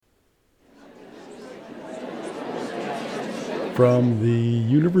From the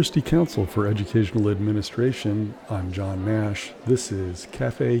University Council for Educational Administration, I'm John Mash. This is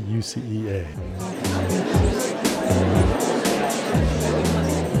Cafe UCEA.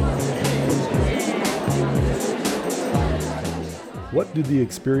 What do the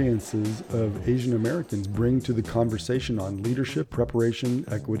experiences of Asian Americans bring to the conversation on leadership, preparation,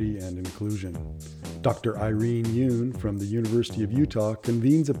 equity, and inclusion? Dr. Irene Yoon from the University of Utah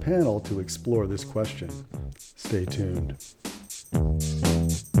convenes a panel to explore this question. Stay tuned.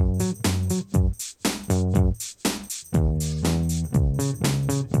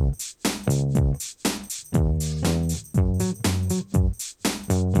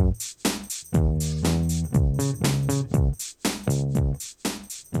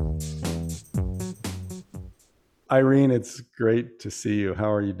 Irene, it's great to see you.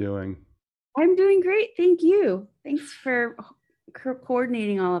 How are you doing? I'm doing great. Thank you. Thanks for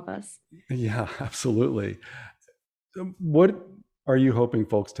coordinating all of us. Yeah, absolutely. What are you hoping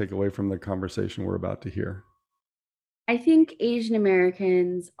folks take away from the conversation we're about to hear? I think Asian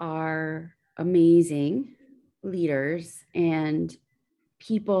Americans are amazing leaders and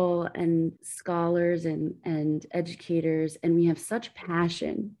people and scholars and educators, and we have such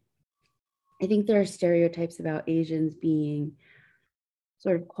passion. I think there are stereotypes about Asians being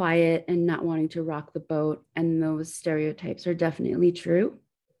sort of quiet and not wanting to rock the boat, and those stereotypes are definitely true.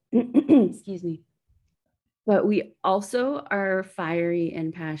 Excuse me. But we also are fiery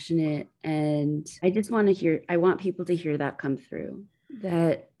and passionate. And I want people to hear that come through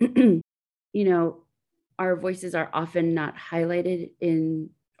that, our voices are often not highlighted in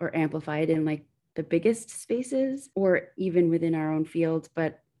or amplified in like the biggest spaces or even within our own fields.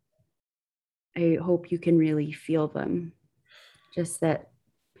 But I hope you can really feel them. Just that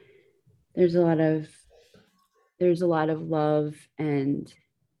there's a lot of love and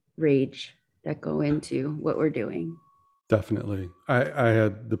rage that go into what we're doing. Definitely. I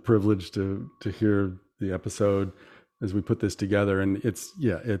had the privilege to hear the episode as we put this together, and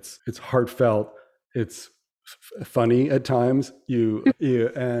it's heartfelt. It's funny at times. You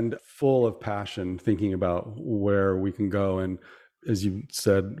and full of passion, thinking about where we can go. And as you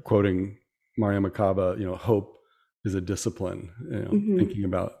said, quoting Mariama Kaba, hope is a discipline. Thinking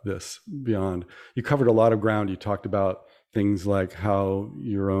about this beyond. You covered a lot of ground. You talked about things like how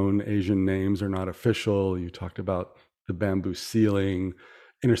your own Asian names are not official. You talked about the bamboo ceiling,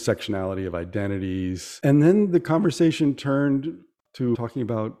 intersectionality of identities. And then the conversation turned to talking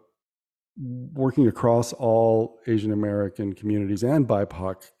about working across all Asian American communities and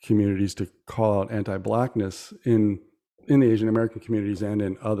BIPOC communities to call out anti-Blackness in the Asian American communities and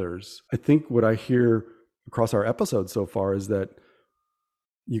in others. I think what I hear across our episodes so far is that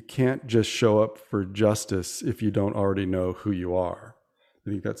you can't just show up for justice if you don't already know who you are. I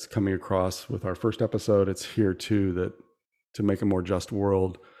think that's coming across with our first episode. It's here too, that to make a more just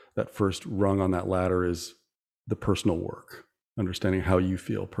world, that first rung on that ladder is the personal work, understanding how you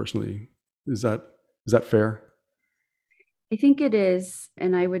feel personally. Is that fair? I think it is.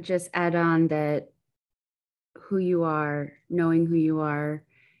 And I would just add on that knowing who you are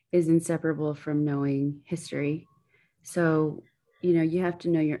is inseparable from knowing history. So, you have to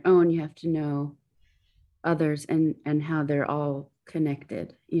know your own, you have to know others and how they're all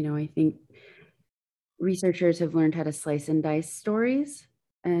connected. I think researchers have learned how to slice and dice stories.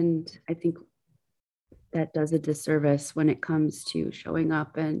 And I think that does a disservice when it comes to showing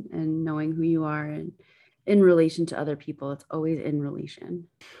up and knowing who you are and in relation to other people. It's always in relation.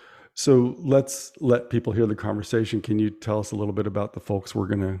 So let's let people hear the conversation. Can you tell us a little bit about the folks we're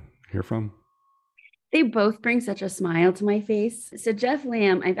going to hear from? They both bring such a smile to my face. So Jeff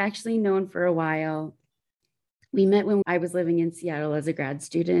Lamb, I've actually known for a while. We met when I was living in Seattle as a grad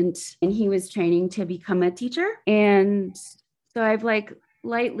student, and he was training to become a teacher. And so I've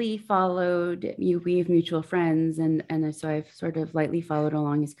lightly followed you. We have mutual friends, and so I've sort of lightly followed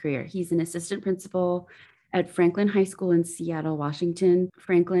along his career. He's an assistant principal at Franklin High School in Seattle, Washington.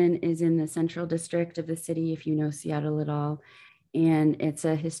 Franklin is in the central district of the city, if you know Seattle at all. And it's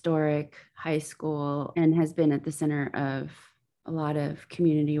a historic high school and has been at the center of a lot of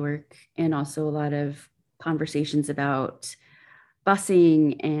community work and also a lot of conversations about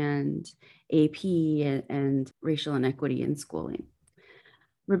busing and AP and racial inequity in schooling.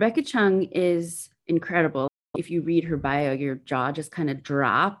 Rebecca Chung is incredible. If you read her bio, your jaw just kind of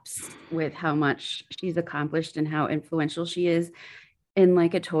drops with how much she's accomplished and how influential she is in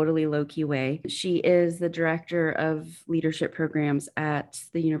like a totally low-key way. She is the director of leadership programs at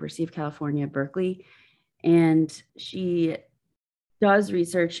the University of California, Berkeley, and she does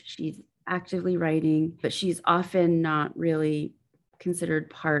research. She's actively writing, but she's often not really considered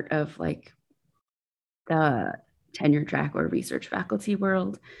part of like the tenure track or research faculty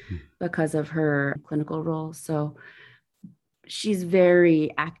world because of her clinical role. So she's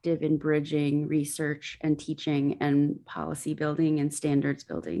very active in bridging research and teaching and policy building and standards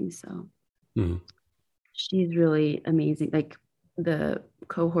building. So she's really amazing. Like the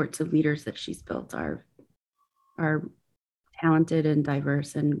cohorts of leaders that she's built are talented and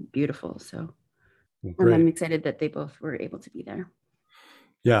diverse and beautiful. So and I'm excited that they both were able to be there.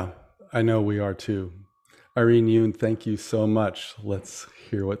 Yeah, I know we are too. Irene Yoon, thank you so much. Let's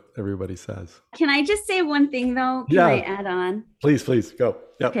hear what everybody says. Can I just say one thing though? Can I add on? Please, go.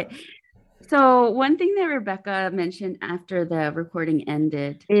 Yep. Okay. So one thing that Rebecca mentioned after the recording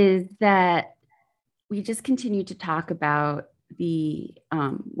ended is that we just continue to talk about the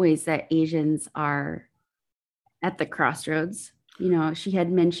ways that Asians are at the crossroads. You know, she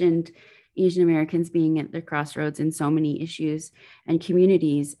had mentioned Asian Americans being at the crossroads in so many issues and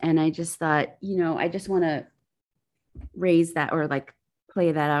communities. And I just thought, you know, I just want to raise that or like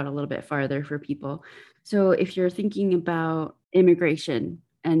play that out a little bit farther for people. So if you're thinking about immigration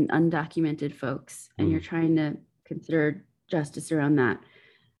and undocumented folks and you're trying to consider justice around that,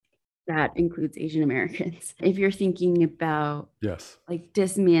 that includes Asian Americans. If you're thinking about like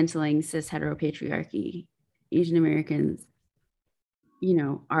dismantling cis heteropatriarchy, Asian Americans, you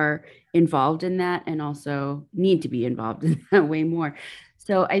know, are involved in that and also need to be involved in that way more.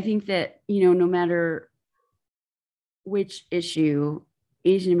 So I think that, you know, no matter which issue,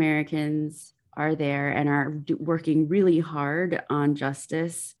 Asian Americans are there and are working really hard on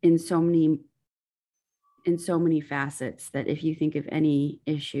justice in so many facets that if you think of any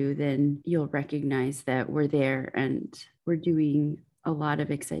issue, then you'll recognize that we're there and we're doing a lot of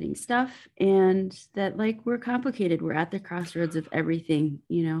exciting stuff and that like we're complicated. We're at the crossroads of everything,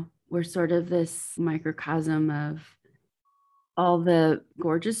 you know, we're sort of this microcosm of all the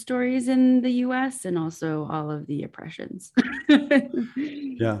gorgeous stories in the US and also all of the oppressions.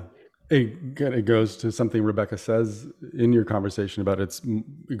 Yeah. It goes to something Rebecca says in your conversation about it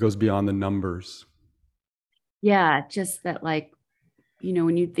goes beyond the numbers. Yeah, just that like, you know,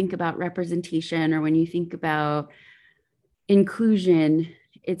 when you think about representation or when you think about inclusion,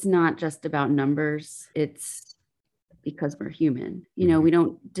 it's not just about numbers. It's because we're human. You know, we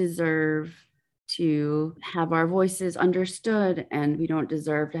don't deserve to have our voices understood and we don't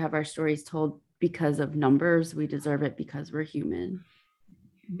deserve to have our stories told because of numbers. We deserve it because we're human.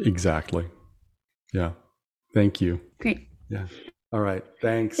 Exactly. Yeah. Thank you. Great. Yeah. All right.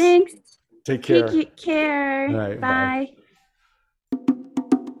 Thanks. Take care. Take care. All right, bye.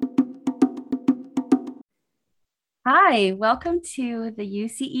 Hi, welcome to the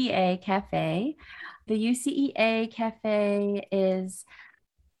UCEA Cafe. The UCEA Cafe is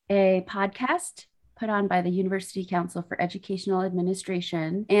a podcast put on by the University Council for Educational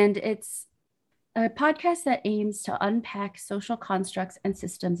Administration, and it's a podcast that aims to unpack social constructs and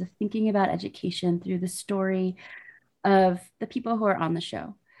systems of thinking about education through the story of the people who are on the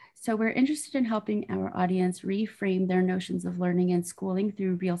show. So we're interested in helping our audience reframe their notions of learning and schooling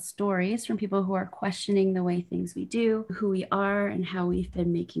through real stories from people who are questioning the way things we do, who we are, and how we've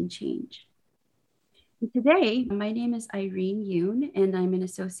been making change. And today, my name is Irene Yoon, and I'm an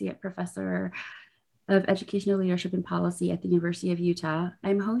associate professor of educational leadership and policy at the University of Utah.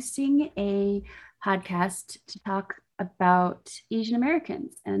 I'm hosting a podcast to talk about Asian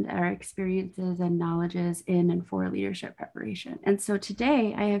Americans and our experiences and knowledges in and for leadership preparation. And so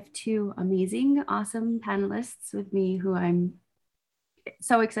today I have two amazing, awesome panelists with me who I'm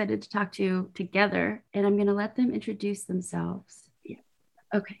so excited to talk to together, and I'm going to let them introduce themselves. Yeah.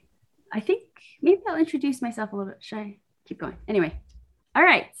 Okay. I think maybe I'll introduce myself a little bit. Should I keep going? Anyway. All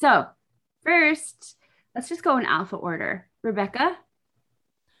right. So first, let's just go in alpha order. Rebecca?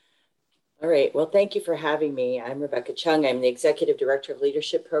 All right. Well, thank you for having me. I'm Rebecca Chung. I'm the Executive Director of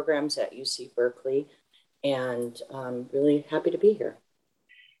Leadership Programs at UC Berkeley, and I'm really happy to be here.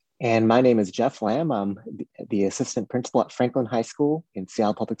 And my name is Jeff Lamb. I'm the Assistant Principal at Franklin High School in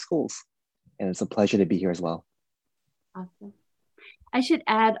Seattle Public Schools, and it's a pleasure to be here as well. Awesome. I should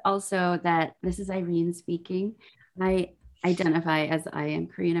add also that this is Irene speaking. I identify as I am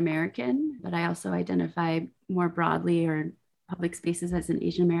Korean American, but I also identify more broadly or in public spaces as an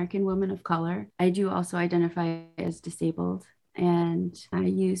Asian American woman of color. I do also identify as disabled, and I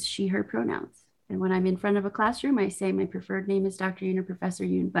use she, her pronouns. And when I'm in front of a classroom, I say my preferred name is Dr. Yoon or Professor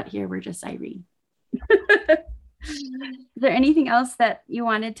Yoon, but here we're just Irene. Is there anything else that you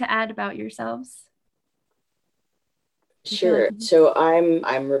wanted to add about yourselves? Sure. So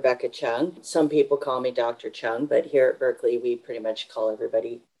I'm Rebecca Chung. Some people call me Dr. Chung, but here at Berkeley, we pretty much call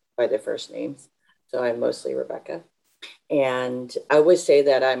everybody by their first names. So I'm mostly Rebecca. And I would say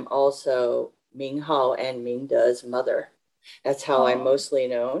that I'm also Ming Hao and Ming De's mother. That's how I'm mostly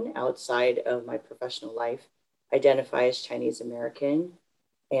known outside of my professional life. Identify as Chinese American,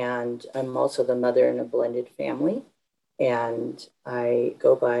 and I'm also the mother in a blended family. And I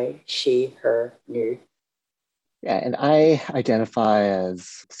go by she, her, nu. Yeah, and I identify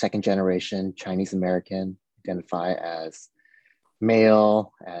as second generation Chinese American, identify as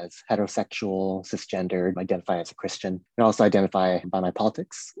male, as heterosexual, cisgendered, identify as a Christian, and also identify by my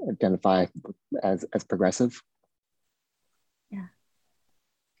politics, identify as progressive. Yeah.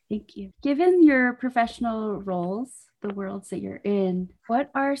 Thank you. Given your professional roles, the worlds that you're in, what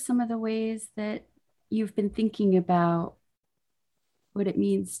are some of the ways that you've been thinking about what it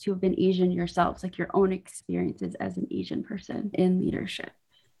means to have been Asian yourselves, like your own experiences as an Asian person in leadership?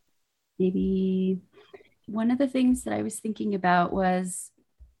 Maybe one of the things that I was thinking about was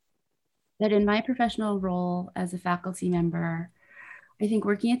that in my professional role as a faculty member, I think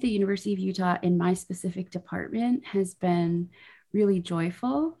working at the University of Utah in my specific department has been really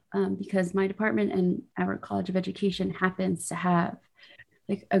joyful because my department and our College of Education happens to have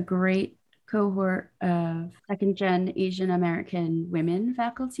like a great cohort of second gen Asian American women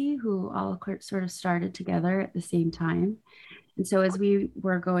faculty who all sort of started together at the same time. And so as we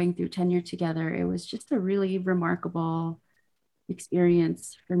were going through tenure together, it was just a really remarkable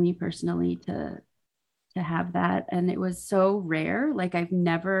experience for me personally to have that. And it was so rare. Like I've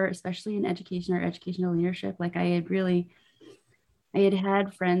never, especially in education or educational leadership, like I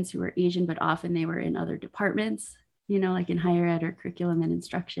had friends who were Asian, but often they were in other departments, like in higher ed or curriculum and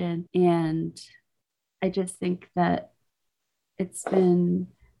instruction. And I just think that it's been,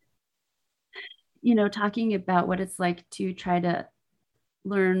 talking about what it's like to try to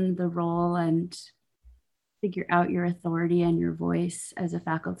learn the role and figure out your authority and your voice as a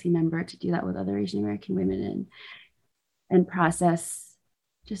faculty member, to do that with other Asian American women and process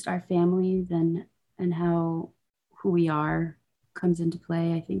just our families and how who we are comes into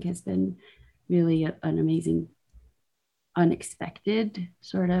play, I think has been really an amazing, unexpected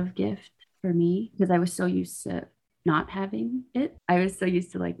sort of gift for me, because I was so used to not having it. I was so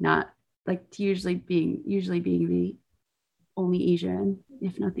used to to usually being the only Asian,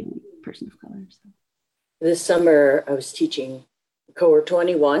 if not the only person of color. So. This summer, I was teaching cohort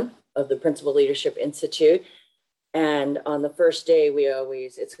 21 of the Principal Leadership Institute. And on the first day,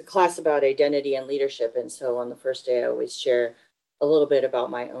 it's a class about identity and leadership. And so on the first day, I always share a little bit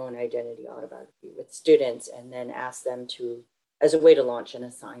about my own identity autobiography with students, and then ask them to, as a way to launch an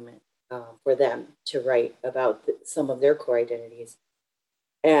assignment for them to write about some of their core identities.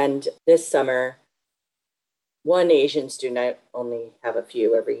 And this summer, one Asian student, I only have a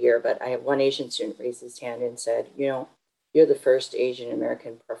few every year, but I have one Asian student raise his hand and said, you're the first Asian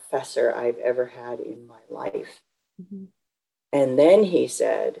American professor I've ever had in my life. Mm-hmm. And then he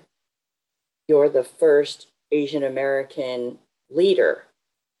said, you're the first Asian American leader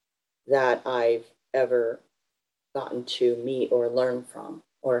that I've ever gotten to meet or learn from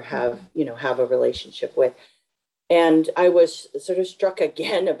or have, have a relationship with. And I was sort of struck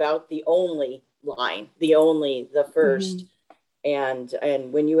again about the only line, the first. Mm-hmm.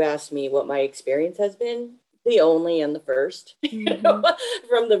 And when you asked me what my experience has been, the only and the first, mm-hmm.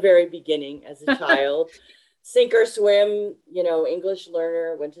 From the very beginning as a child, sink or swim, English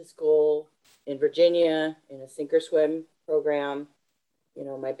learner, went to school in Virginia in a sink or swim program.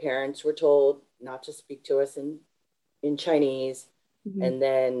 My parents were told not to speak to us in Chinese. Mm-hmm. And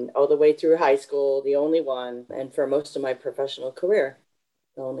then all the way through high school, the only one. And for most of my professional career,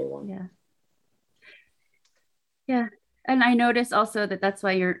 the only one. Yeah. Yeah. And I noticed also that that's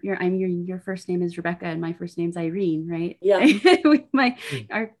why your first name is Rebecca and my first name's Irene, right? Yeah.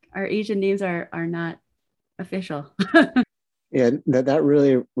 our Asian names are not official. Yeah, that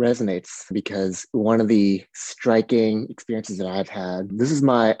really resonates, because one of the striking experiences that I've had,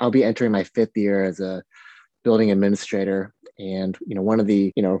 I'll be entering my 5th year as a building administrator. And, one of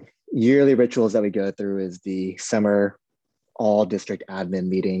the, yearly rituals that we go through is the summer all district admin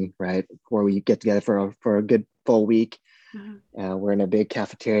meeting, right? Where we get together for a good full week. Mm-hmm. We're in a big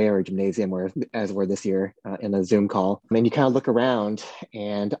cafeteria or gymnasium, as we're this year in a Zoom call. And you kind of look around,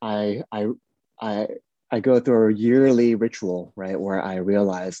 and I go through a yearly ritual, right, where I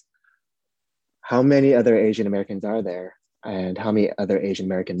realize how many other Asian Americans are there, and how many other Asian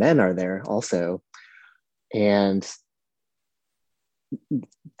American men are there also. And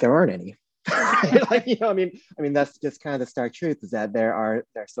there aren't any. That's just kind of the stark truth, is that there are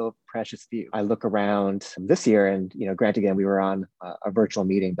so precious few. I look around this year, and granted, again, we were on a virtual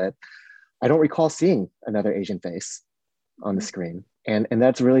meeting, but I don't recall seeing another Asian face on the screen. And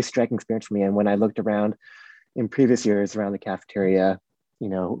that's a really striking experience for me. And when I looked around in previous years around the cafeteria,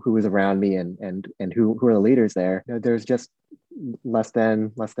 who was around me and who are the leaders there, there's just less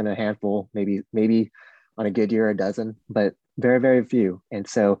than a handful, maybe on a good year, a dozen, but very, very few. And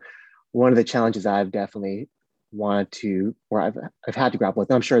so one of the challenges I've definitely I've had to grapple with,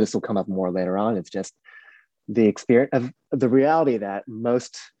 and I'm sure this will come up more later on, it's just the experience of the reality that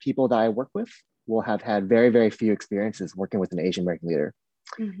most people that I work with will have had very, very few experiences working with an Asian American leader.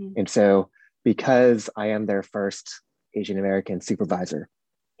 Mm-hmm. And so because I am their first Asian American supervisor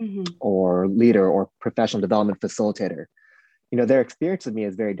Mm-hmm. or leader or professional development facilitator, their experience of me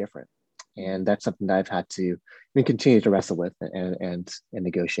is very different. And that's something that I've had to continue to wrestle with and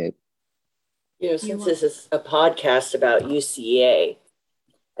negotiate. Since this is a podcast about UCA,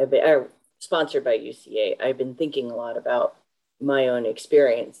 sponsored by UCA, I've been thinking a lot about my own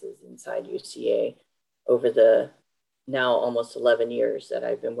experiences inside UCA over the now almost 11 years that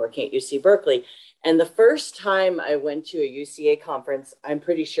I've been working at UC Berkeley. And the first time I went to a UCA conference, I'm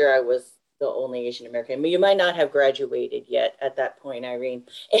pretty sure I was the only Asian American. I mean, you might not have graduated yet at that point, Irene.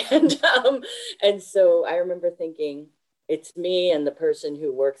 And so I remember thinking, it's me and the person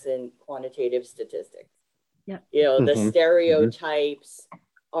who works in quantitative statistics. Yeah. The stereotypes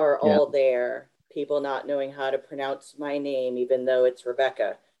are all there. People not knowing how to pronounce my name, even though it's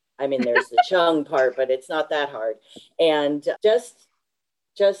Rebecca. I mean, there's the Chung part, but it's not that hard. And just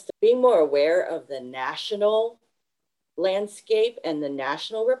being more aware of the national landscape and the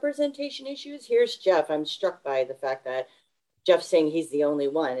national representation issues. Here's Jeff. I'm struck by the fact that Jeff's saying he's the only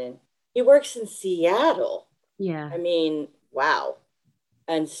one, and he works in Seattle. Yeah. I mean, wow.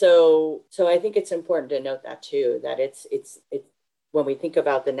 And so I think it's important to note that too, that it's when we think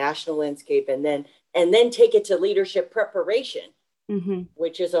about the national landscape and then take it to leadership preparation, mm-hmm.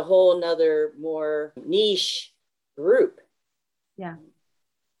 which is a whole nother more niche group. Yeah.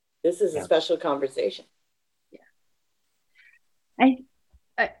 This is a special conversation. Yeah.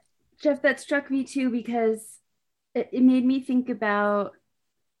 Jeff, that struck me too, because it made me think about,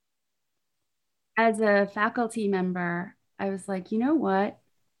 as a faculty member, I was like, you know what?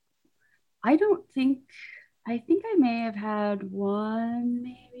 I think I may have had one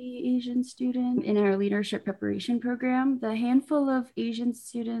maybe Asian student in our leadership preparation program. The handful of Asian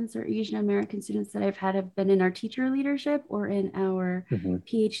students or Asian American students that I've had have been in our teacher leadership or in our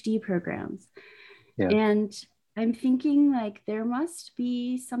PhD programs. Yeah. And I'm thinking like there must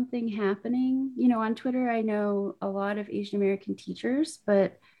be something happening. On Twitter, I know a lot of Asian American teachers,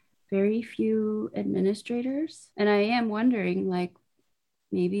 but very few administrators. And I am wondering, like,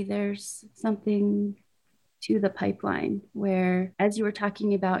 maybe there's something to the pipeline where, as you were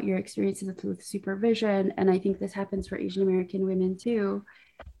talking about your experiences with supervision, and I think this happens for Asian American women too,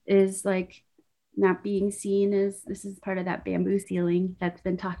 is like not being seen as, this is part of that bamboo ceiling that's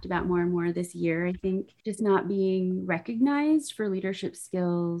been talked about more and more this year. I think just not being recognized for leadership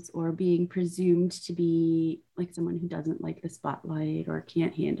skills or being presumed to be like someone who doesn't like the spotlight or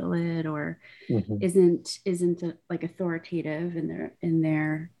can't handle it or isn't like authoritative in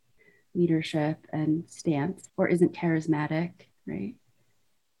their leadership and stance, or isn't charismatic, right?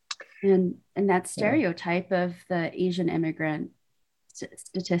 And that stereotype of the Asian immigrant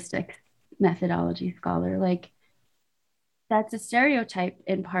statistics methodology scholar, like that's a stereotype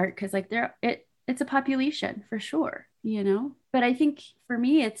in part because like it's a population for sure, but I think for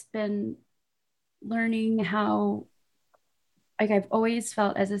me it's been learning how, like, I've always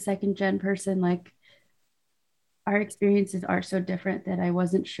felt as a second gen person, like our experiences are so different that I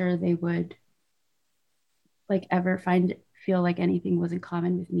wasn't sure they would like ever feel like anything was in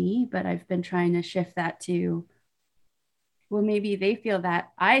common with me. But I've been trying to shift that to, well, maybe they feel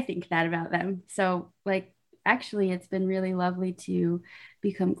that I think that about them. So like, actually, it's been really lovely to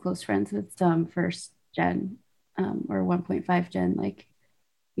become close friends with some first gen or 1.5 gen, like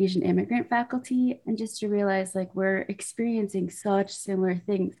Asian immigrant faculty, and just to realize like we're experiencing such similar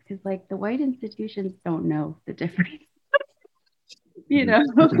things because like the white institutions don't know the difference. Yeah,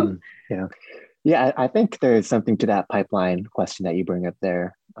 I think there's something to that pipeline question that you bring up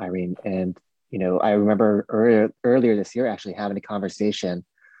there, Irene. And I remember earlier this year actually having a conversation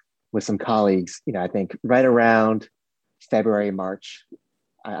with some colleagues. I think right around February, March,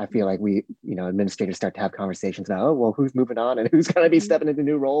 I feel like we, administrators start to have conversations about, oh, well, who's moving on and who's going to be stepping into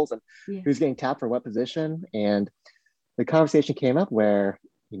new roles and who's getting tapped for what position. And the conversation came up where,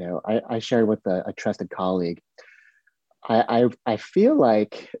 I shared with a trusted colleague, I feel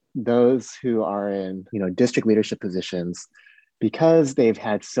like those who are in, district leadership positions, because they've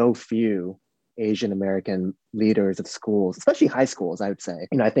had so few Asian American leaders of schools, especially high schools, I would say.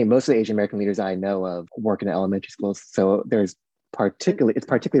 I think most of the Asian American leaders I know of work in elementary schools. So it's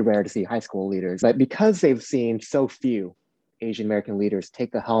particularly rare to see high school leaders, but because they've seen so few Asian American leaders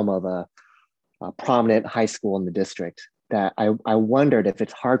take the helm of a prominent high school in the district, that I wondered if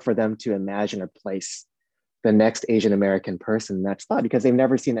it's hard for them to imagine or place the next Asian American person in that spot, because they've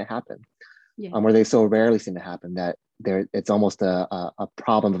never seen it happen, or they so rarely seem to happen that it's almost a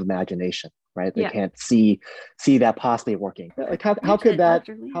problem of imagination, right? They can't see that possibly working. Like how could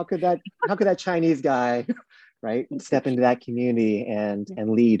that Chinese guy, right, step into that community and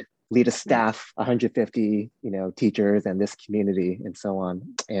lead a staff, 150, teachers and this community and so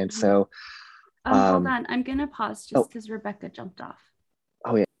on. And so, hold on, I'm gonna pause just because Rebecca jumped off.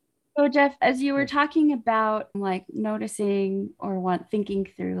 Oh yeah. So Jeff, as you were talking about like noticing or thinking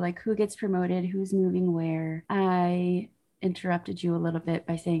through like who gets promoted, who's moving where, I interrupted you a little bit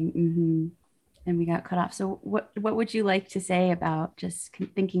by saying and we got cut off. So what would you like to say about just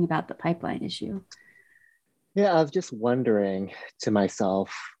thinking about the pipeline issue? Yeah, I was just wondering to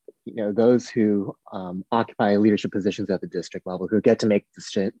myself, those who occupy leadership positions at the district level, who get to make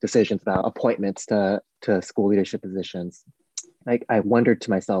decisions about appointments to school leadership positions. I wondered to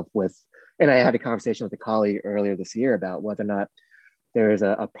myself and I had a conversation with a colleague earlier this year about whether or not there is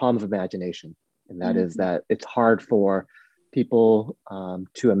a problem of imagination. And that is that it's hard for people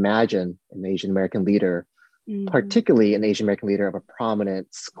to imagine an Asian American leader, particularly an Asian American leader of a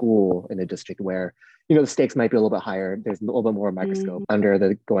prominent school in a district where, the stakes might be a little bit higher. There's a little bit more microscope under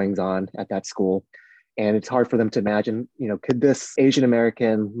the goings on at that school. And it's hard for them to imagine, could this Asian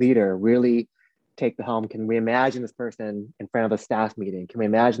American leader really take the helm? Can we imagine this person in front of a staff meeting? Can we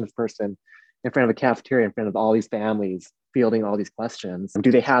imagine this person in front of a cafeteria, in front of all these families, fielding all these questions?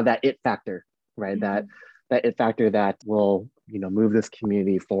 Do they have that it factor, right? That it factor that will, move this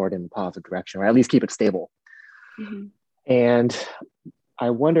community forward in a positive direction, or at least keep it stable. And I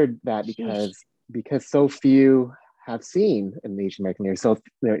wondered that because so few have seen an Asian American leader,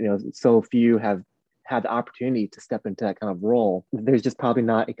 so few have had the opportunity to step into that kind of role. There's just probably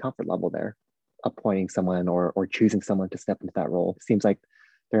not a comfort level there, appointing someone or choosing someone to step into that role. It seems like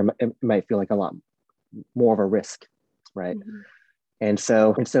it might feel like a lot more of a risk, right? And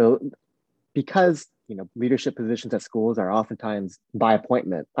so because leadership positions at schools are oftentimes by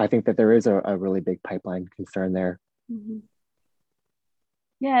appointment, I think that there is a really big pipeline concern there.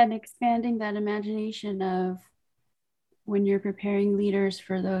 Yeah, and expanding that imagination of when you're preparing leaders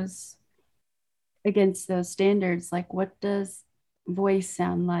for those, against those standards, like what does voice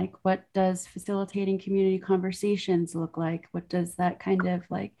sound like? What does facilitating community conversations look like? What does that kind of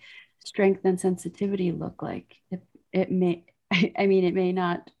like strength and sensitivity look like? It may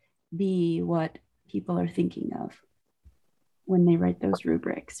not be what people are thinking of when they write those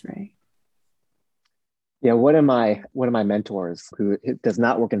rubrics, right? Yeah, one of my mentors, who does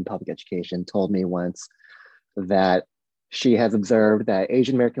not work in public education, told me once that she has observed that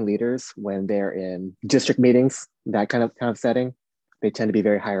Asian American leaders, when they're in district meetings, that kind of setting, they tend to be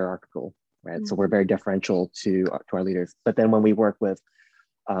very hierarchical, right? So we're very deferential to our leaders. But then when we work with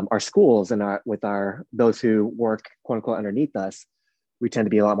our schools and those who work quote unquote underneath us, we tend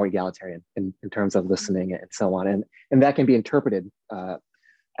to be a lot more egalitarian in terms of listening and so on. And that can be interpreted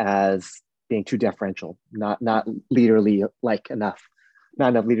as being too deferential, not leaderly like enough, not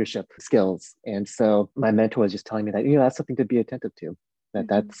enough leadership skills. And so my mentor was just telling me that, that's something to be attentive to,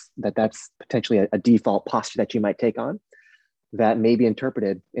 that's potentially a default posture that you might take on that may be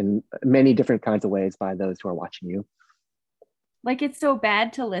interpreted in many different kinds of ways by those who are watching you. Like it's so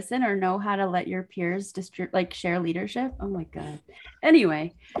bad to listen or know how to let your peers share leadership. Oh my God.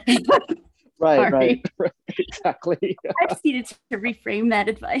 Anyway. Right, exactly. I just needed to reframe that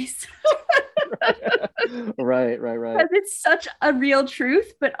advice. Right. Because it's such a real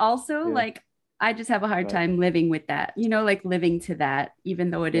truth, but also like I just have a hard time living with that, like living to that, even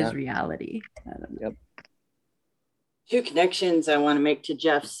though it is reality. I don't know. Two connections I want to make to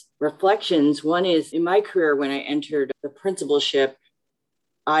Jeff's reflections. One is in my career, when I entered the principalship,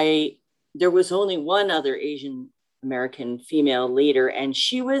 there was only one other Asian American female leader, and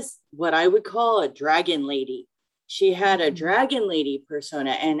she was what I would call a dragon lady. She had a dragon lady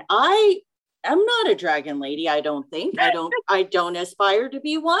persona, and I am not a dragon lady. I don't think. I don't aspire to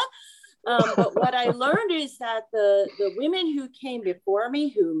be one. But what I learned is that the women who came before me,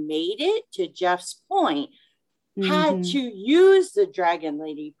 who made it, to Jeff's point, had to use the dragon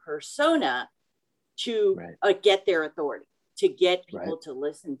lady persona to get their authority, to get people to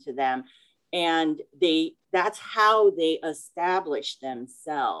listen to them. And that's how they established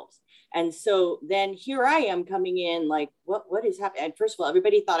themselves. And so then here I am coming in like, what is happening? And first of all,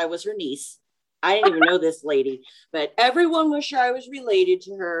 everybody thought I was her niece. I didn't even know this lady, but everyone was sure I was related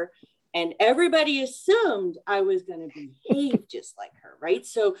to her. And everybody assumed I was going to behave just like her, right?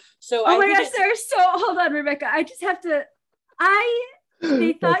 So oh my gosh, hold on, Rebecca.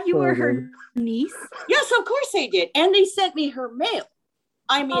 They thought That's you so were good. her niece. Yes, of course they did. And they sent me her mail.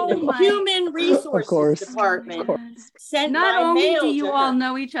 I mean, Oh the my- Human Of Resources course. Department Of course. sent Not my only mail do you to all her.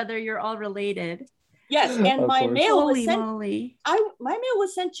 know each other, you're all related. Yes, and Of my course. mail was Holy sent. moly. My mail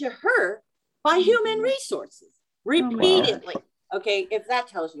was sent to her by Human Resources repeatedly. Okay, if that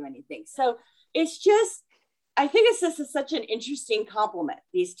tells you anything. So it's just, I think it's just such an interesting compliment,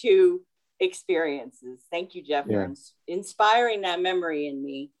 these two experiences. Thank you, Jeff, for inspiring that memory in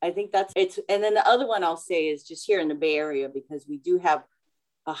me. I think that's it's. And then the other one I'll say is just here in the Bay Area, because we do have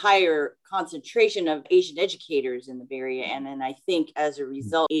a higher concentration of Asian educators in the Bay Area. And then I think as a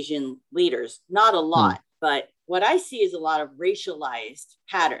result, Asian leaders, not a lot, but what I see is a lot of racialized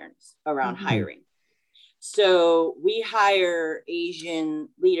patterns around hiring. So we hire Asian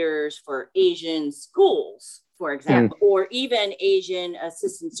leaders for Asian schools, for example, or even Asian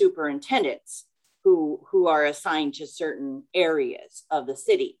assistant superintendents who are assigned to certain areas of the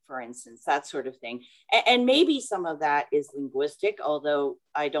city, for instance, that sort of thing. And maybe some of that is linguistic, although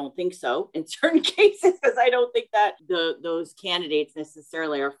I don't think so in certain cases, because I don't think that those candidates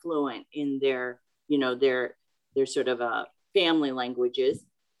necessarily are fluent in their sort of family languages,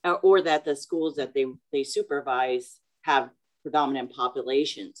 or that the schools that they supervise have predominant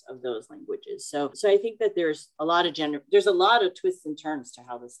populations of those languages. So I think that there's a lot of twists and turns to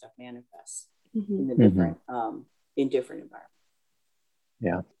how this stuff manifests in the different in different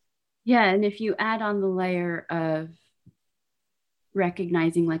environments. Yeah, and if you add on the layer of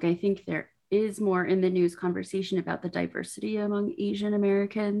recognizing, like, I think there is more in the news conversation about the diversity among Asian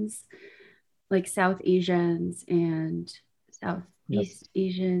Americans, like South Asians and Southeast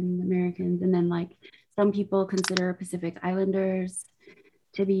Asian Americans, and then like some people consider Pacific Islanders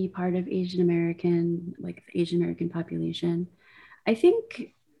to be part of Asian American, like the Asian American population. I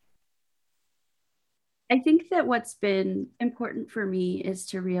think that what's been important for me is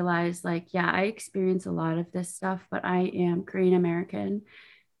to realize, like, yeah, I experience a lot of this stuff, but I am Korean American.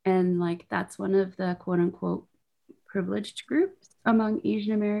 And like, that's one of the quote unquote privileged groups among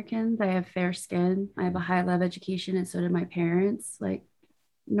Asian Americans. I have fair skin. I have a high level education, and so did my parents. Like,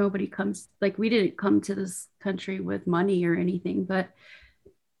 we didn't come to this country with money or anything, but,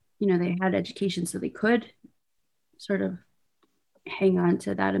 they had education so they could sort of hang on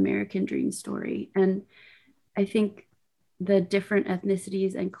to that American dream story. And I think the different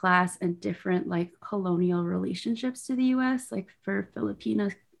ethnicities and class and different like colonial relationships to the US, like for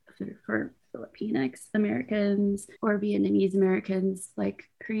Filipinx Americans or Vietnamese Americans, like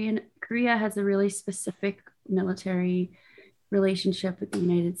Korea has a really specific military relationship with the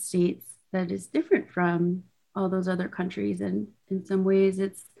United States that is different from all those other countries. And in some ways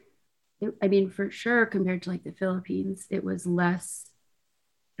for sure, compared to like the Philippines, it was less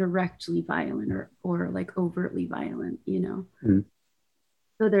directly violent or like overtly violent,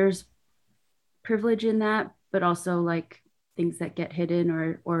 So there's privilege in that, but also like things that get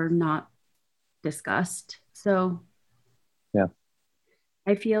hidden or not discussed. So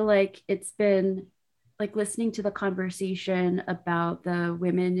I feel like it's been like listening to the conversation about the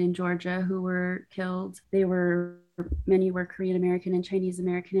women in Georgia who were killed. Many were Korean American and Chinese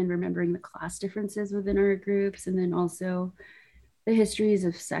American, and remembering the class differences within our groups, and then also the histories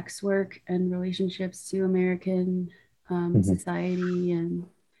of sex work and relationships to American society, and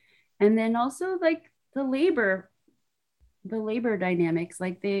then also like the labor dynamics.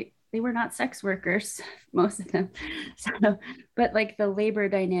 Like they were not sex workers, most of them. So, but like the labor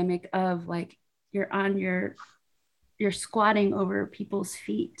dynamic of like you're squatting over people's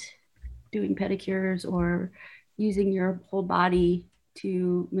feet, doing pedicures or using your whole body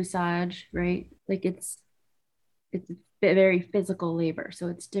to massage, right? Like it's very physical labor. So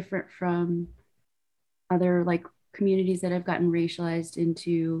it's different from other like communities that have gotten racialized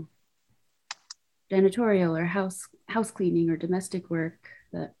into janitorial or house cleaning or domestic work.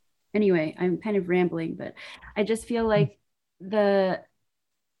 But anyway, I'm kind of rambling, but I just feel like the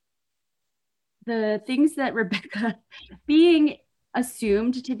things that Rebecca being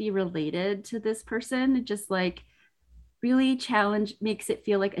assumed to be related to this person just like really makes it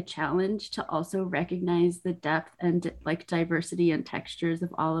feel like a challenge to also recognize the depth and like diversity and textures of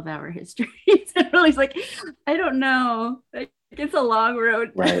all of our histories. And really like, I don't know, like, it's a long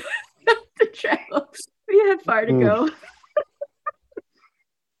road to travel. We have far to go.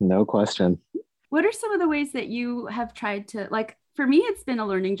 No question. What are some of the ways that you have tried to, like, for me, it's been a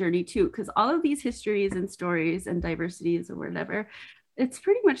learning journey too, because all of these histories and stories and diversities or whatever, it's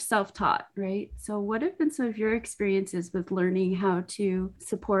pretty much self-taught, right? So what have been some of your experiences with learning how to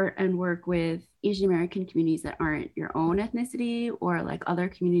support and work with Asian American communities that aren't your own ethnicity or like other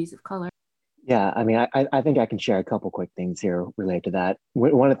communities of color? Yeah, I mean, I think I can share a couple quick things here related to that.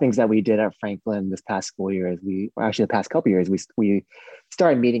 One of the things that we did at Franklin this past school year is or actually the past couple of years, we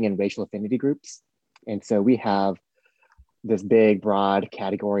started meeting in racial affinity groups. And so we have this big, broad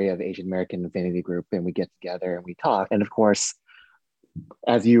category of Asian American affinity group, and we get together and we talk. And of course,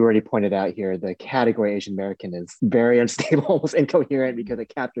 as you already pointed out here, the category Asian American is very unstable, almost incoherent, because it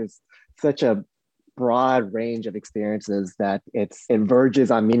captures such a broad range of experiences that it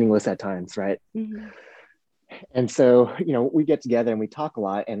verges on meaningless at times, right? Mm-hmm. And so, we get together and we talk a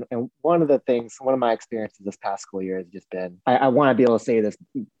lot. And one of my experiences this past school year has just been, I want to be able to say this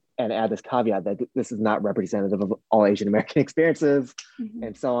and add this caveat that this is not representative of all Asian American experiences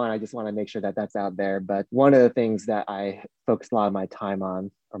and so on. I just want to make sure that that's out there. But one of the things that I focused a lot of my time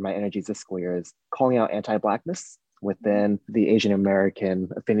on, or my energies this school year, is calling out anti-Blackness within the Asian American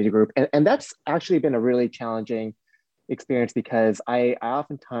affinity group. And that's actually been a really challenging experience, because I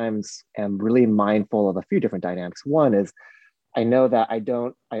oftentimes am really mindful of a few different dynamics. One is, I know that I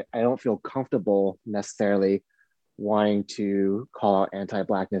don't feel comfortable necessarily wanting to call out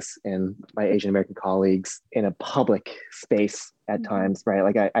anti-Blackness in my Asian American colleagues in a public space at times, right?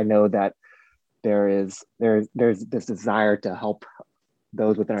 Like I know that there's this desire to help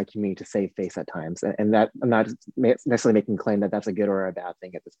those within our community to save face at times, and that I'm not necessarily making a claim that that's a good or a bad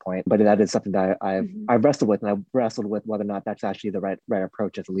thing at this point, but that is something that I've wrestled with, and I've wrestled with whether or not that's actually the right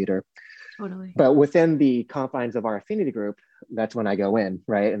approach as a leader. Totally. But within the confines of our affinity group, that's when I go in,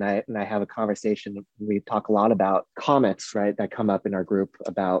 right? And I have a conversation. We talk a lot about comments, right, that come up in our group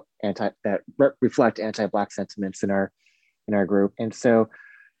about reflect anti-Black sentiments in our group. And so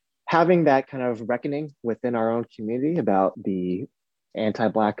having that kind of reckoning within our own community about the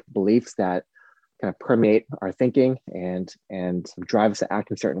anti-Black beliefs that kind of permeate our thinking and drive us to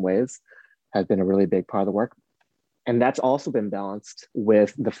act in certain ways has been a really big part of the work. And that's also been balanced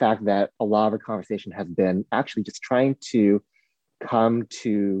with the fact that a lot of our conversation has been actually just trying to come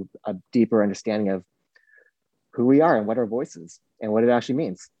to a deeper understanding of who we are and what our voice is and what it actually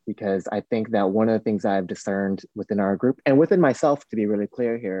means. Because I think that one of the things I've discerned within our group and within myself, to be really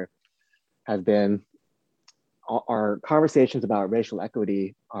clear here, has been our conversations about racial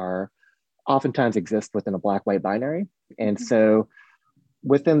equity are oftentimes exist within a Black-white binary. And so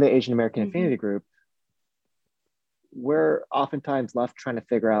within the Asian American affinity group, we're oftentimes left trying to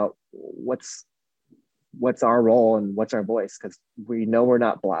figure out what's our role and what's our voice, because we know we're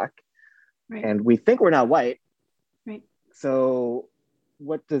not Black, right, and we think we're not white. Right. So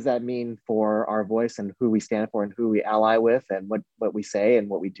what does that mean for our voice and who we stand for and who we ally with and what we say and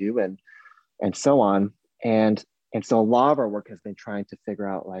what we do and so on. And so a lot of our work has been trying to figure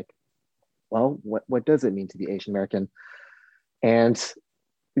out, like, well, what does it mean to be Asian American? And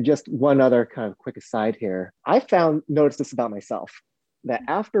just one other kind of quick aside here, noticed this about myself, that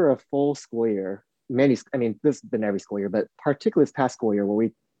after a full school year, this has been every school year, but particularly this past school year, where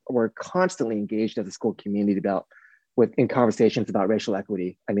we were constantly engaged as a school community in conversations about racial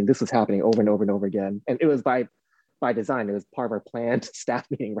equity. I mean, this was happening over and over and over again. And it was by design. It was part of our planned staff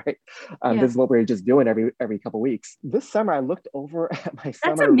meeting, right? This is what we were just doing every couple of weeks. This summer, I looked over at my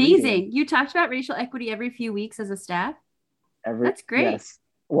summer. That's amazing. Reading. You talked about racial equity every few weeks as a staff? That's great. Yes.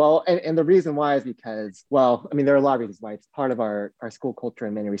 Well, and the reason why is because, there are a lot of reasons why. It's part of our school culture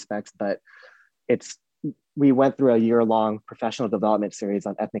in many respects, but we went through a year-long professional development series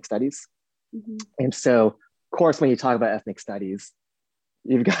on ethnic studies. And so, of course, when you talk about ethnic studies,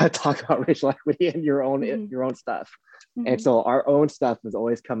 you've got to talk about racial equity and your own stuff. And so our own stuff was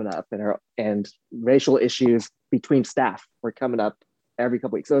always coming up, and racial issues between staff were coming up every couple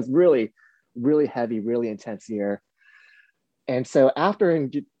of weeks. So it's really, really heavy, really intense year. And so after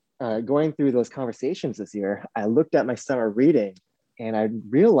going through those conversations this year, I looked at my summer reading and I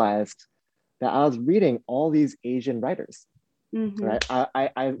realized that I was reading all these Asian writers. Right?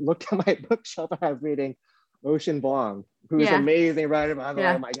 I looked at my bookshelf and I was reading Ocean Vuong, who's an amazing writer, by the way.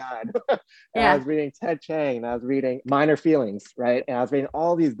 Oh my God. I was reading Ted Chiang, and I was reading Minor Feelings, right? And I was reading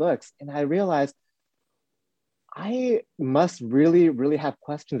all these books, and I realized I must really, really have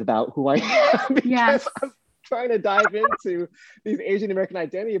questions about who I am, because I'm trying to dive into these Asian American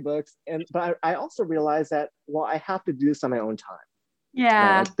identity books. But I also realized that, I have to do this on my own time.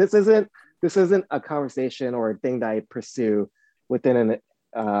 Yeah. Right? Like, this isn't a conversation or a thing that I pursue within an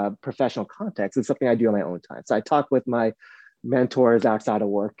professional context. It's something I do on my own time. So I talk with my mentors outside of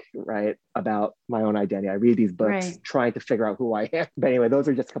work, right, about my own identity. I read these books, trying to figure out who I am. But anyway, those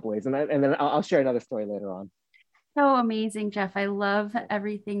are just a couple ways. And then I'll share another story later on. So amazing, Jeff. I love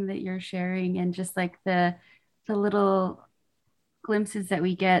everything that you're sharing, and just like the little glimpses that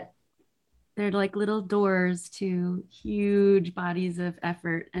we get they're like little doors to huge bodies of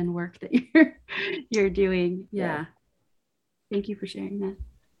effort and work that you're doing. Yeah. Thank you for sharing that.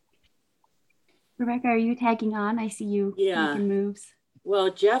 Rebecca, are you tagging on? I see you making moves.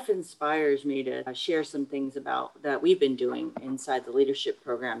 Well, Jeff inspires me to share some things about that we've been doing inside the leadership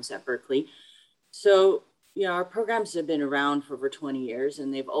programs at Berkeley. So, our programs have been around for over 20 years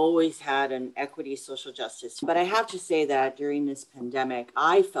and they've always had an equity, social justice. But I have to say that during this pandemic,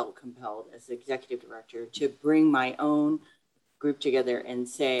 I felt compelled as the executive director to bring my own group together and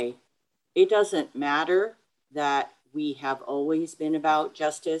say, it doesn't matter that we have always been about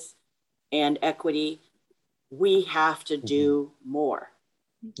justice and equity. We have to do more.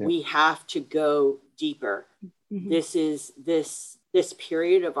 Yep. We have to go deeper. Mm-hmm. This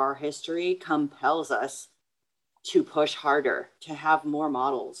period of our history compels us to push harder, to have more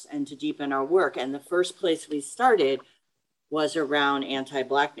models, and to deepen our work. And the first place we started was around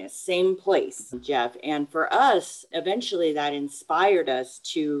anti-Blackness, same place, Jeff. And for us, eventually that inspired us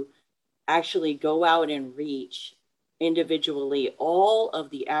to actually go out and reach individually all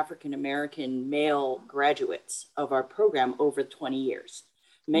of the African-American male graduates of our program over 20 years,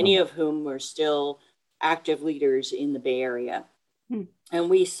 many of whom were still active leaders in the Bay Area. And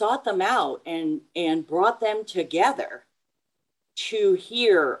we sought them out and brought them together to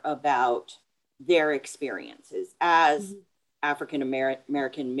hear about their experiences as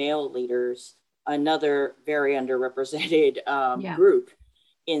African-American male leaders, another very underrepresented group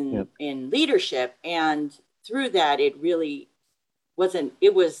in leadership. And through that, it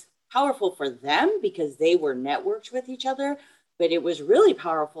was powerful for them because they were networked with each other, but it was really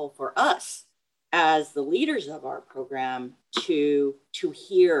powerful for us as the leaders of our program to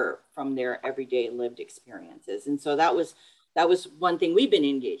hear from their everyday lived experiences. And so that was one thing we've been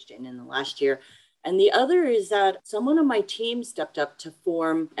engaged in the last year. And the other is that someone on my team stepped up to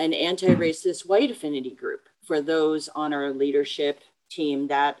form an anti-racist white affinity group for those on our leadership team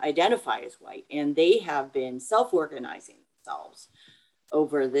that identify as white. And they have been self-organizing themselves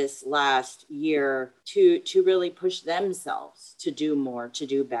over this last year to really push themselves to do more, to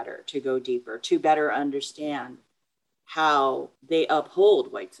do better, to go deeper, to better understand how they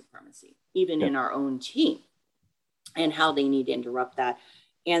uphold white supremacy, even in our own team, and how they need to interrupt that.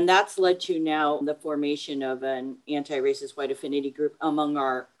 And that's led to now the formation of an anti-racist white affinity group among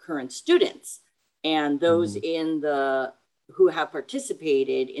our current students. And those who have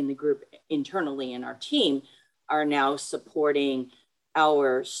participated in the group internally in our team are now supporting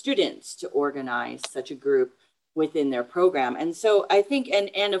our students to organize such a group within their program. And so I think,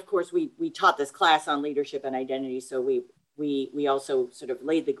 and of course, we taught this class on leadership and identity. So we also sort of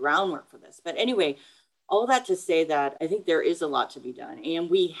laid the groundwork for this. But anyway, all that to say that I think there is a lot to be done and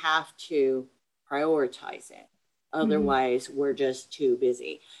we have to prioritize it. Otherwise, we're just too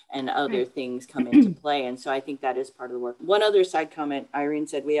busy and other things come into play. And so I think that is part of the work. One other side comment, Irene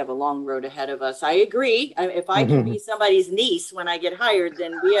said, we have a long road ahead of us. I agree. If I can be somebody's niece when I get hired,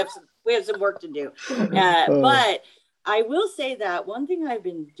 then we have some work to do. But I will say that one thing I've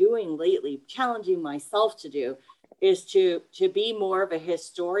been doing lately, challenging myself to do, is to be more of a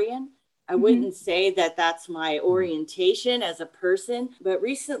historian. I wouldn't say that that's my orientation as a person, but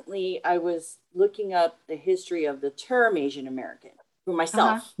recently I was looking up the history of the term Asian American for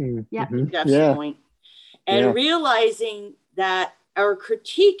myself, Jeff's point, and realizing that our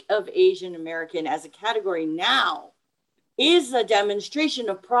critique of Asian American as a category now is a demonstration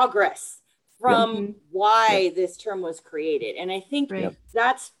of progress from why this term was created. And I think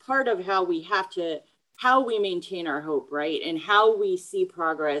that's part of how we maintain our hope, right? And how we see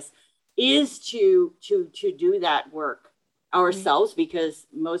progress is to do that work ourselves, because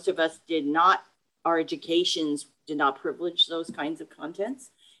most of us our educations did not privilege those kinds of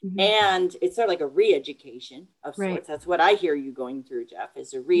contents. And it's sort of like a re-education of sorts. That's what I hear you going through, Jeff,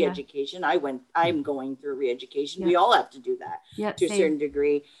 is a re-education. I'm going through re-education. We all have to do that to a certain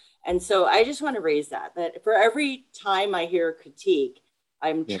degree. And so I just want to raise that for every time I hear a critique,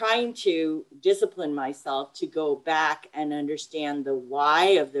 I'm trying to discipline myself to go back and understand the why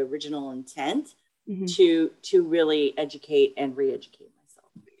of the original intent to really educate and re-educate myself.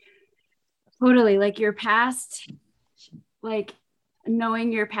 Totally. Like your past, like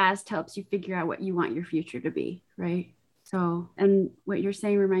knowing your past helps you figure out what you want your future to be, right? So, and what you're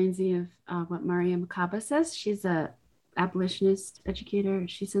saying reminds me of what Mariame Kaba says. She's a abolitionist educator.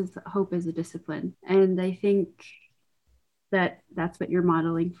 She says that hope is a discipline. And I think that's what you're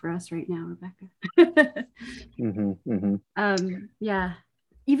modeling for us right now, Rebecca.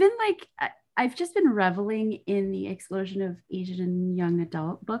 Even like I've just been reveling in the explosion of Asian young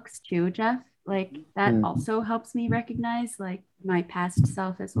adult books too, Jeff. Like that also helps me recognize like my past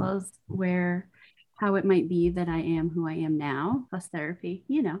self as well as how it might be that I am who I am now, plus therapy,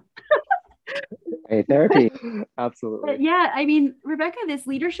 Hey, therapy. Absolutely. But yeah, I mean, Rebecca, this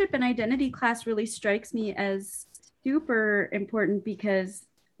leadership and identity class really strikes me as super important because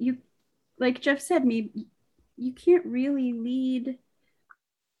you, like Jeff said, you can't really lead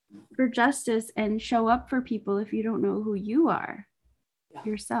for justice and show up for people if you don't know who you are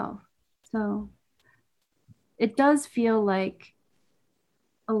yourself. So it does feel like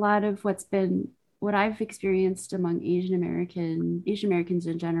a lot of what I've experienced among Asian Americans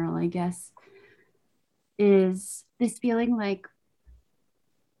in general, I guess, is this feeling like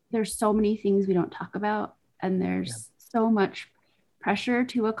there's so many things we don't talk about, and there's so much pressure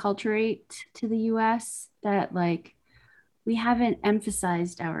to acculturate to the US that like we haven't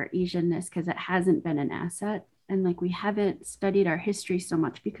emphasized our Asianness because it hasn't been an asset. And like we haven't studied our history so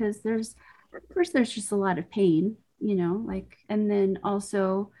much because there's just a lot of pain, like, and then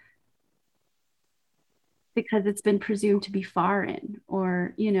also because it's been presumed to be foreign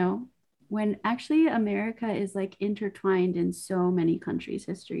or, when actually America is like intertwined in so many countries'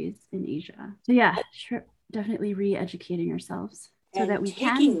 histories in Asia. So yeah, sure, definitely re-educating ourselves so that we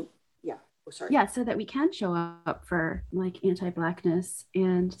can so that we can show up for like anti-Blackness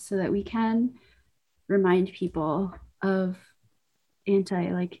and so that we can remind people of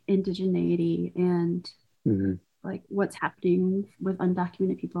indigeneity and like what's happening with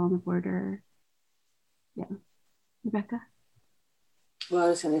undocumented people on the border. Yeah. Rebecca? Well, I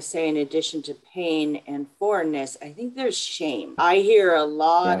was going to say, in addition to pain and foreignness, I think there's shame. I hear a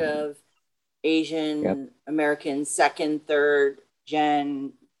lot of Asian Americans, second, third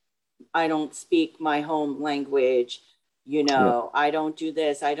gen, I don't speak my home language, I don't do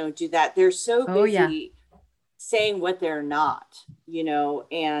this, I don't do that. They're so busy saying what they're not,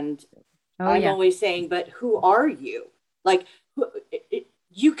 and I'm always saying, but who are you? Like,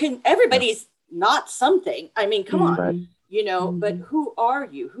 everybody's not something. I mean, come on, but who are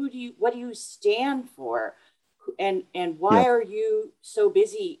you? What do you stand for? And why are you so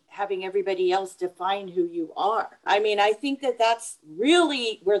busy having everybody else define who you are? I mean, I think that's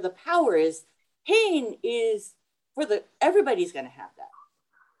really where the power is. Pain is everybody's going to have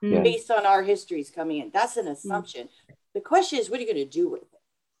that based on our histories coming in. That's an assumption. The question is, what are you going to do with it?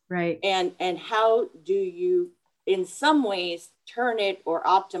 Right. And how do you, in some ways, turn it or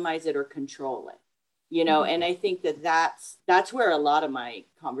optimize it or control it? And I think that's where a lot of my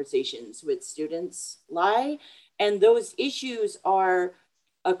conversations with students lie. And those issues are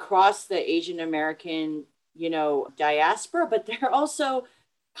across the Asian American, diaspora, but they're also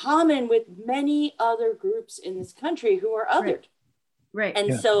common with many other groups in this country who are othered. Right.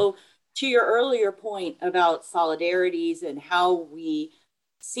 And so to your earlier point about solidarities and how we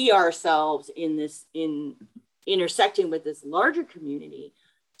see ourselves in intersecting with this larger community,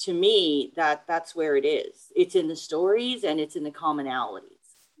 to me, that's where it is. It's in the stories and it's in the commonalities.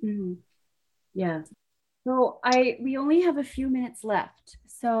 Mm-hmm. Yeah. So we only have a few minutes left.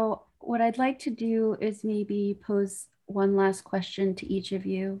 So what I'd like to do is maybe pose one last question to each of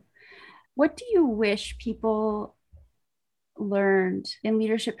you. What do you wish people learned in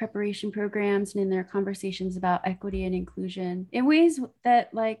leadership preparation programs and in their conversations about equity and inclusion in ways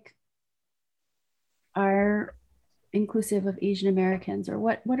that like are inclusive of Asian Americans? Or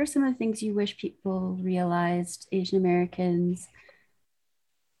what are some of the things you wish people realized Asian Americans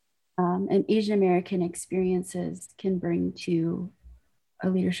and Asian American experiences can bring to a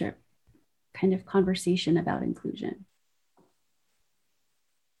leadership kind of conversation about inclusion?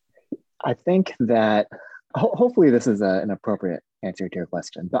 I think that hopefully this is an appropriate answer to your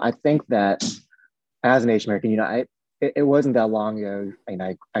question, but I think that as an Asian American, it wasn't that long ago.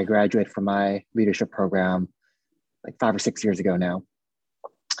 I graduated from my leadership program like 5 or 6 years ago now.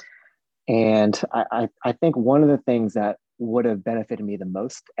 And I think one of the things that would have benefited me the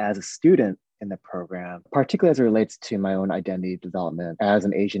most as a student in the program, particularly as it relates to my own identity development as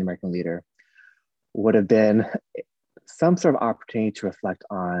an Asian American leader, would have been some sort of opportunity to reflect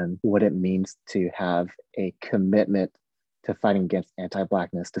on what it means to have a commitment to fighting against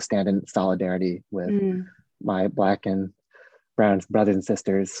anti-Blackness, to stand in solidarity with my Black and Brown brothers and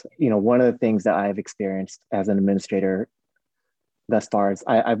sisters. One of the things that I've experienced as an administrator thus far is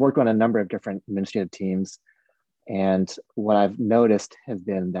I've worked on a number of different administrative teams. And what I've noticed has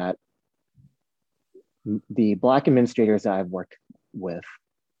been that the Black administrators that I've worked with,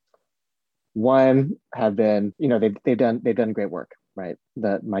 one, have been, they've done great work, right?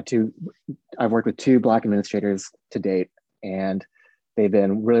 I've worked with 2 Black administrators to date, and they've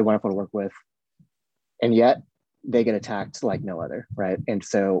been really wonderful to work with. And yet they get attacked like no other, right? And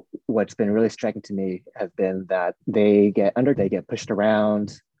so what's been really striking to me has been that they get pushed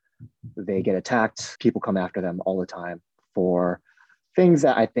around, they get attacked, people come after them all the time for things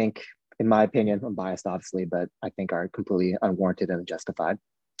that I think, in my opinion, I'm biased obviously, but I think are completely unwarranted and unjustified.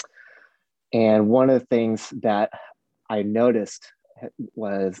 And one of the things that I noticed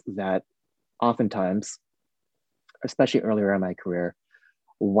was that oftentimes, especially earlier in my career,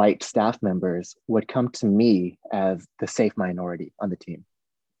 white staff members would come to me as the safe minority on the team,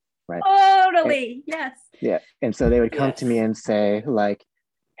 right? Totally. Yes. Yeah. And so they would come to me Yes. and say, like,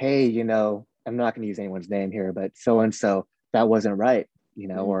 hey, I'm not going to use anyone's name here, but so and so, that wasn't right,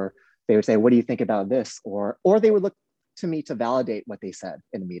 or they would say, what do you think about this? Or they would look to me to validate what they said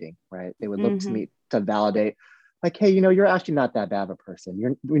in a meeting, right? They would look to me to validate, like, hey, you're actually not that bad of a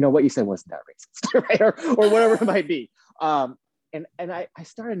person. What you said wasn't that racist, right? Or whatever it might be. And I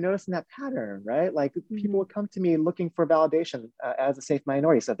started noticing that pattern, right? Like people would come to me looking for validation as a safe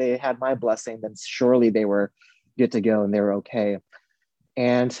minority. So if they had my blessing, then surely they were good to go and they were okay.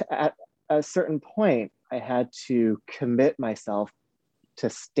 And at a certain point, I had to commit myself to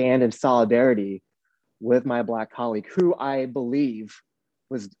stand in solidarity with my Black colleague, who I believe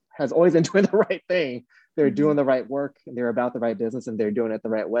has always been doing the right thing. They're doing the right work, they're about the right business, and they're doing it the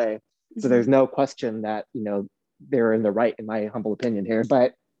right way. So there's no question that, they're in the right, in my humble opinion here.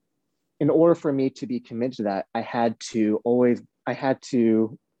 But in order for me to be committed to that, I had to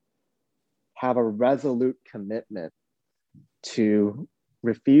have a resolute commitment to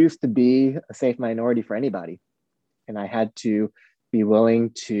refuse to be a safe minority for anybody. And I had to be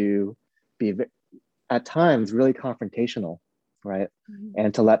willing to be, at times, really confrontational, right?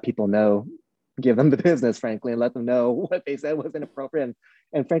 And to let people know, give them the business, frankly, and let them know what they said was inappropriate.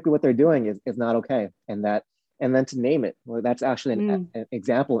 And frankly, what they're doing is not okay. And then to name it. Well, that's actually an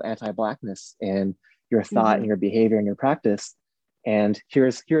example of anti-Blackness in your thought and your behavior and your practice. And here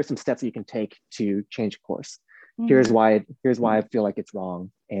are some steps that you can take to change course. Here's why I feel like it's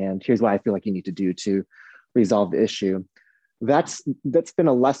wrong. And here's what I feel like you need to do to resolve the issue. That's been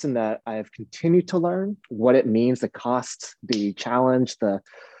a lesson that I've continued to learn, what it means, the cost, the challenge,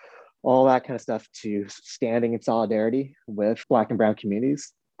 all that kind of stuff, to standing in solidarity with Black and Brown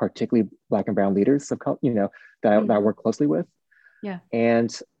communities, particularly Black and Brown leaders that I work closely with. Yeah.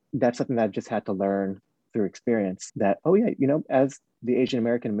 And that's something that I've just had to learn through experience, that, as the Asian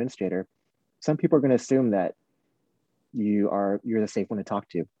American administrator, some people are going to assume that you're the safe one to talk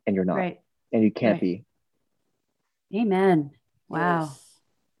to, and you're not. Right. And you can't be. Amen. Wow.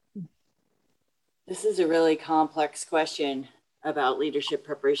 Yes. This is a really complex question about leadership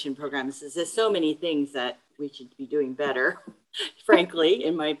preparation programs. There's so many things that we should be doing better, frankly,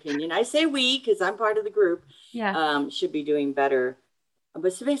 in my opinion. I say we, because I'm part of the group, should be doing better.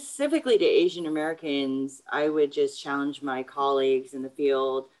 But specifically to Asian Americans, I would just challenge my colleagues in the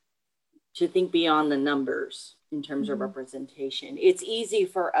field to think beyond the numbers in terms of representation. It's easy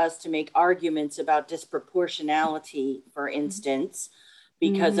for us to make arguments about disproportionality, for instance,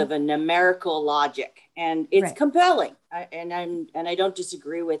 because of a numerical logic, and it's compelling, and I don't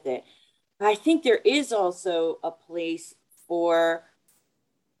disagree with it. But I think there is also a place for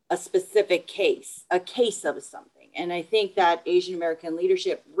a specific case, a case of something. And I think that Asian American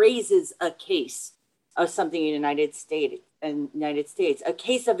leadership raises a case of something in the United States, a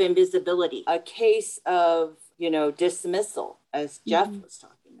case of invisibility, a case of, dismissal, as Jeff was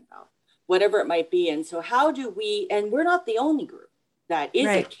talking about, whatever it might be. And so how do we, and we're not the only group that is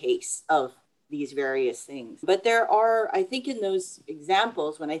a case of these various things. But there are, I think in those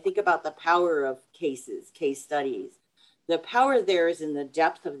examples, when I think about the power of case studies, the power there is in the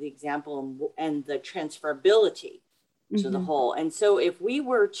depth of the example and the transferability to the whole. And so if we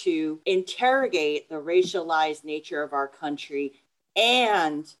were to interrogate the racialized nature of our country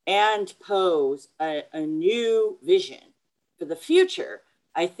and pose a new vision for the future,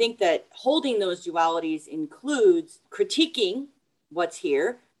 I think that holding those dualities includes critiquing what's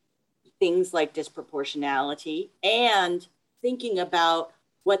here, things like disproportionality, and thinking about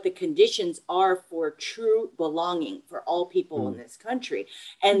what the conditions are for true belonging for all people in this country.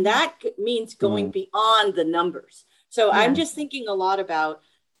 And that means going beyond the numbers. So I'm just thinking a lot about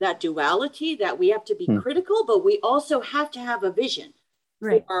that duality, that we have to be critical, but we also have to have a vision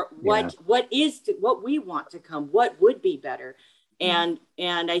for what we want to come, what would be better. And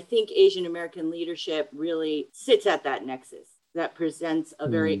I think Asian American leadership really sits at that nexus that presents a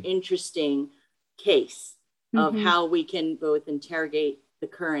very interesting case of how we can both interrogate the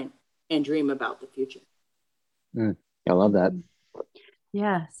current and dream about the future. I love that.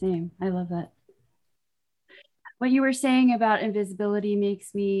 Yeah, same. I love that. What you were saying about invisibility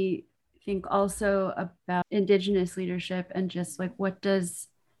makes me think also about Indigenous leadership and just like what does,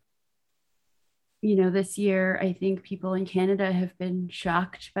 this year, I think people in Canada have been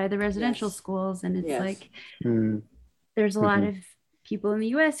shocked by the residential Yes. schools. And it's Yes. like, Mm. there's a lot Mhm. of people in the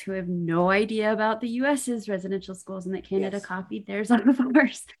US who have no idea about the US's residential schools and that Canada Yes. copied theirs off of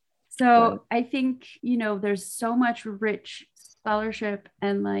ours. So Right. I think, there's so much rich scholarship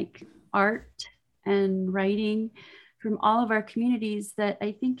and like art and writing from all of our communities that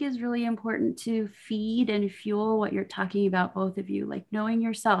I think is really important to feed and fuel what you're talking about, both of you, like knowing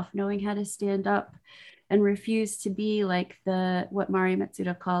yourself, knowing how to stand up and refuse to be like what Mari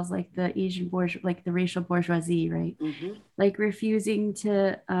Matsuda calls like the Asian bourgeois, like the racial bourgeoisie, right? Mhm. Like refusing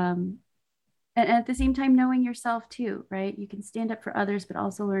to, and at the same time, knowing yourself too, right? You can stand up for others, but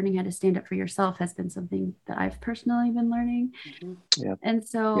also learning how to stand up for yourself has been something that I've personally been learning. Mhm. Yep. And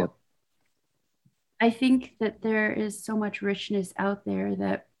so Yep. I think that there is so much richness out there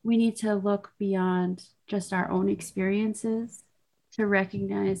that we need to look beyond just our own experiences to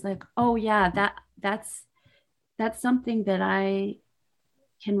recognize like, oh yeah, that's something that I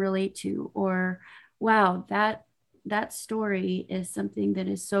can relate to, or wow, that story is something that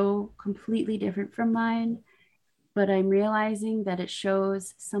is so completely different from mine, but I'm realizing that it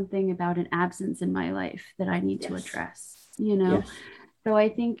shows something about an absence in my life that I need to Yes. address. Yes. So I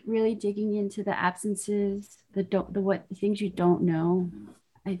think really digging into the absences, the things you don't know,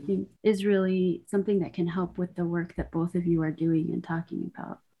 I think is really something that can help with the work that both of you are doing and talking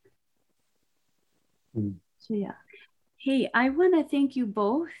about. Mm. So yeah. Hey, I want to thank you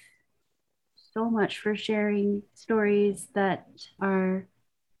both so much for sharing stories that are,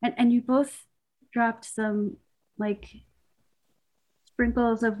 and you both dropped some like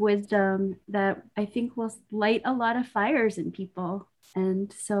sprinkles of wisdom that I think will light a lot of fires in people.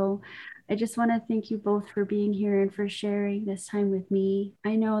 And so I just want to thank you both for being here and for sharing this time with me.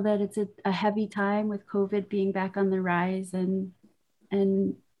 I know that it's a heavy time with COVID being back on the rise, and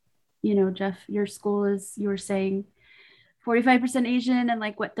Jeff, your school is, you were saying 45% Asian and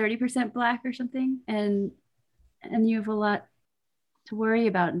like what, 30% Black or something, and you have a lot to worry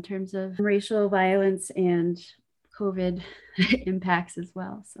about in terms of racial violence and COVID impacts as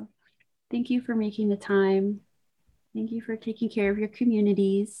well. So thank you for making the time. Thank you for taking care of your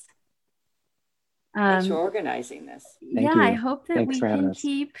communities. Thanks for organizing this. Thank I you. hope that Thanks we for having can us.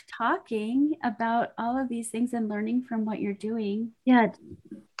 keep talking about all of these things and learning from what you're doing. Yeah,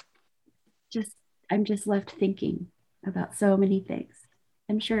 I'm just left thinking about so many things.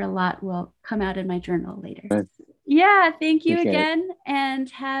 I'm sure a lot will come out in my journal later. Good. Yeah, thank you Appreciate it. again, and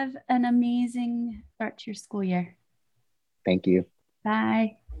have an amazing start to your school year. Thank you.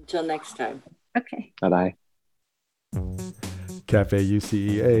 Bye. Until next time. Okay. Bye-bye. Cafe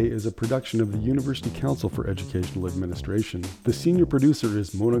UCEA is a production of the University Council for Educational Administration. The senior producer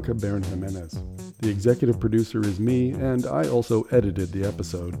is Monica Bern Jimenez. The executive producer is me, and I also edited the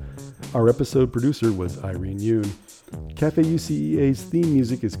episode. Our episode producer was Irene Yoon. Cafe UCEA's theme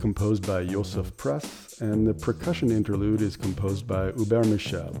music is composed by Joseph Press, and the percussion interlude is composed by Hubert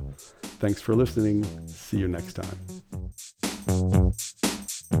Michel. Thanks for listening. See you next time.